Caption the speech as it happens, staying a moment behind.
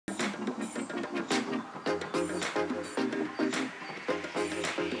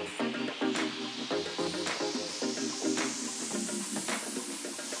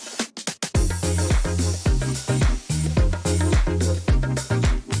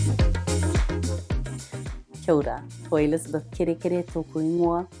Kia ora, ko Elizabeth Kerekere tōku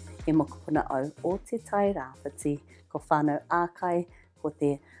ingoa e mokopuna au o te tai rāwhiti ko whānau ākai, ko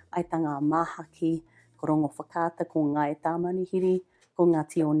te aitanga māhaki, ko rongo whakaata, ko ngā e tāmanihiri, ko ngā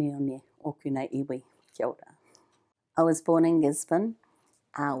tione o kunei iwi. Kia ora. I was born in Gisborne,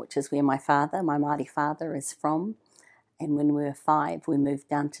 which is where my Māori father is from. And when we were 5, we moved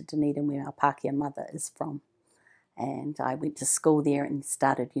down to Dunedin, where our Pākehā mother is from. And I went to school there and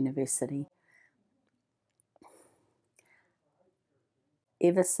started university.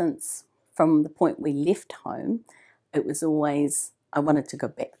 Ever since, from the point we left home, it was always, I wanted to go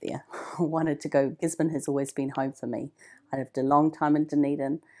back there. I wanted to go, Gisborne has always been home for me. I lived a long time in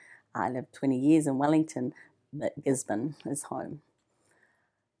Dunedin. I lived 20 years in Wellington, but Gisborne is home.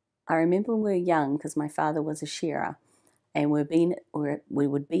 I remember when we were young, because my father was a shearer, and we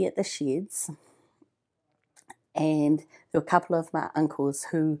would be at the sheds, and there were a couple of my uncles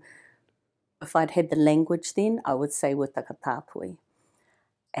who, if I'd had the language then, I would say were takataapui.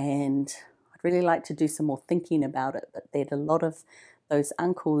 And I'd really like to do some more thinking about it, but there'd a lot of those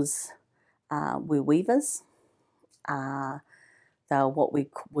uncles were weavers. They were what we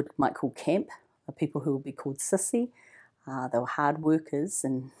might call camp, people who would be called sissy. They were hard workers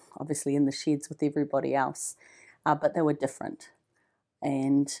and obviously in the sheds with everybody else, but they were different.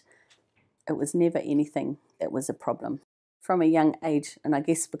 And it was never anything that was a problem. From a young age, and I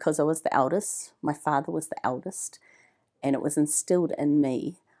guess because I was the eldest, my father was the eldest, and it was instilled in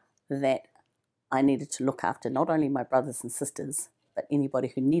me that I needed to look after not only my brothers and sisters, but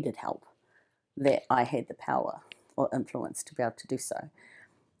anybody who needed help, that I had the power or influence to be able to do so.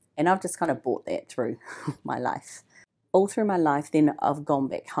 And I've just kind of brought that through my life. All through my life, then I've gone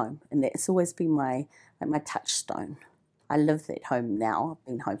back home, and that's always been my touchstone. I live at home now. I've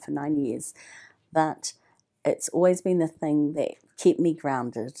been home for 9 years, but it's always been the thing that kept me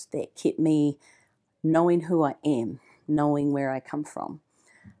grounded, that kept me knowing who I am, knowing where I come from,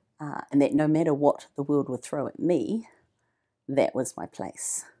 and that no matter what the world would throw at me, that was my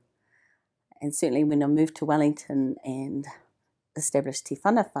place. And certainly when I moved to Wellington and established Te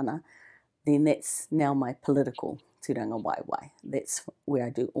Whanawhana, then that's now my political tūranga waiwai. That's where I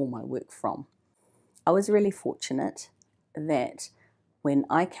do all my work from. I was really fortunate that when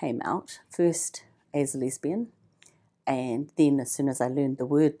I came out, first as a lesbian, and then as soon as I learned the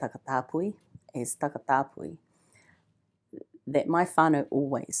word takataapui, as takataapui, that my whānau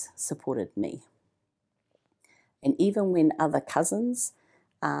always supported me. And even when other cousins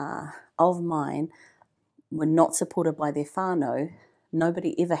of mine were not supported by their whānau,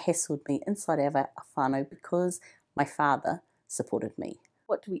 nobody ever hassled me inside our whānau because my father supported me.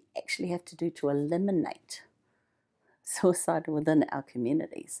 What do we actually have to do to eliminate suicide within our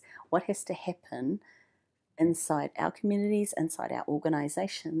communities? What has to happen inside our communities, inside our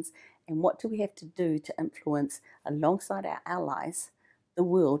organisations, and what do we have to do to influence, alongside our allies, the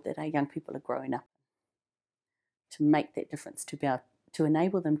world that our young people are growing up in, to make that difference, to be able to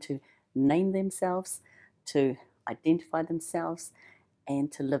enable them to name themselves, to identify themselves,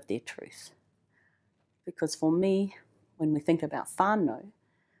 and to live their truth. Because for me, when we think about whānau,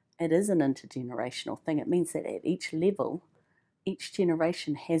 it is an intergenerational thing. It means that at each level, each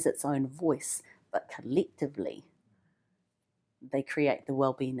generation has its own voice, but collectively, they create the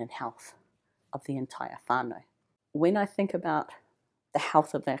well-being and health of the entire whānau. When I think about the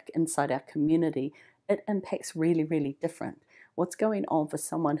health of inside our community, it impacts really, really different. What's going on for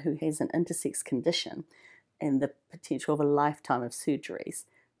someone who has an intersex condition and the potential of a lifetime of surgeries,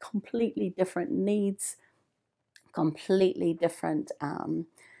 completely different needs, completely different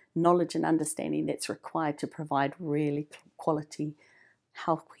knowledge and understanding that's required to provide really quality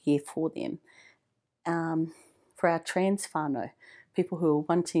health care for them. For our trans whānau, people who are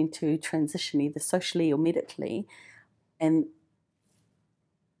wanting to transition either socially or medically, and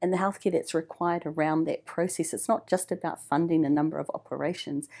the healthcare that's required around that process, it's not just about funding a number of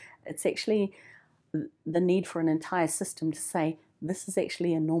operations, it's actually the need for an entire system to say, this is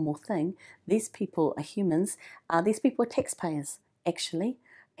actually a normal thing. These people are humans. These people are taxpayers, actually.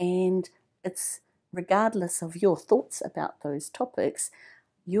 And it's regardless of your thoughts about those topics,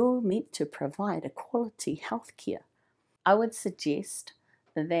 you're meant to provide a quality healthcare. I would suggest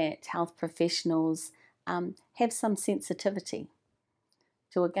that health professionals have some sensitivity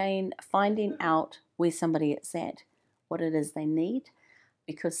to, again, finding out where somebody is at, what it is they need,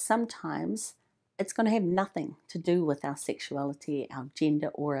 because sometimes it's going to have nothing to do with our sexuality, our gender,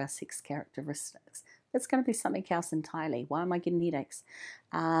 or our sex characteristics. It's going to be something else entirely. Why am I getting headaches?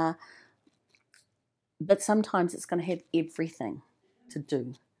 But sometimes it's going to have everything to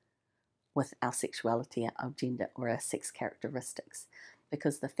do with our sexuality, our gender, or our sex characteristics.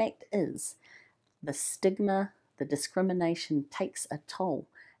 Because the fact is, the stigma, the discrimination takes a toll.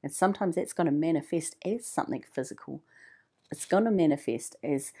 And sometimes that's going to manifest as something physical. It's going to manifest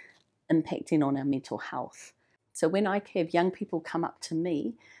as impacting on our mental health. So when I have young people come up to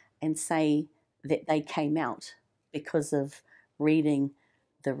me and say that they came out because of reading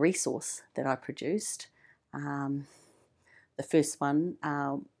the resource that I produced, the first one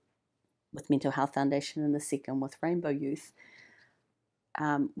with Mental Health Foundation and the second with Rainbow Youth,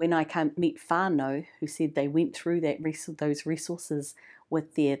 when I meet whānau who said they went through those resources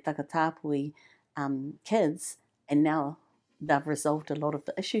with their takataapui kids, and now they've resolved a lot of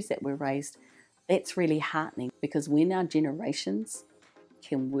the issues that were raised, that's really heartening, because when our generations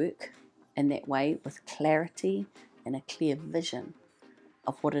can work in that way with clarity and a clear vision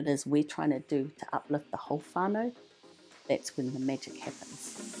of what it is we're trying to do to uplift the whole whānau, that's when the magic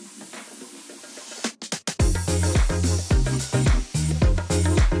happens.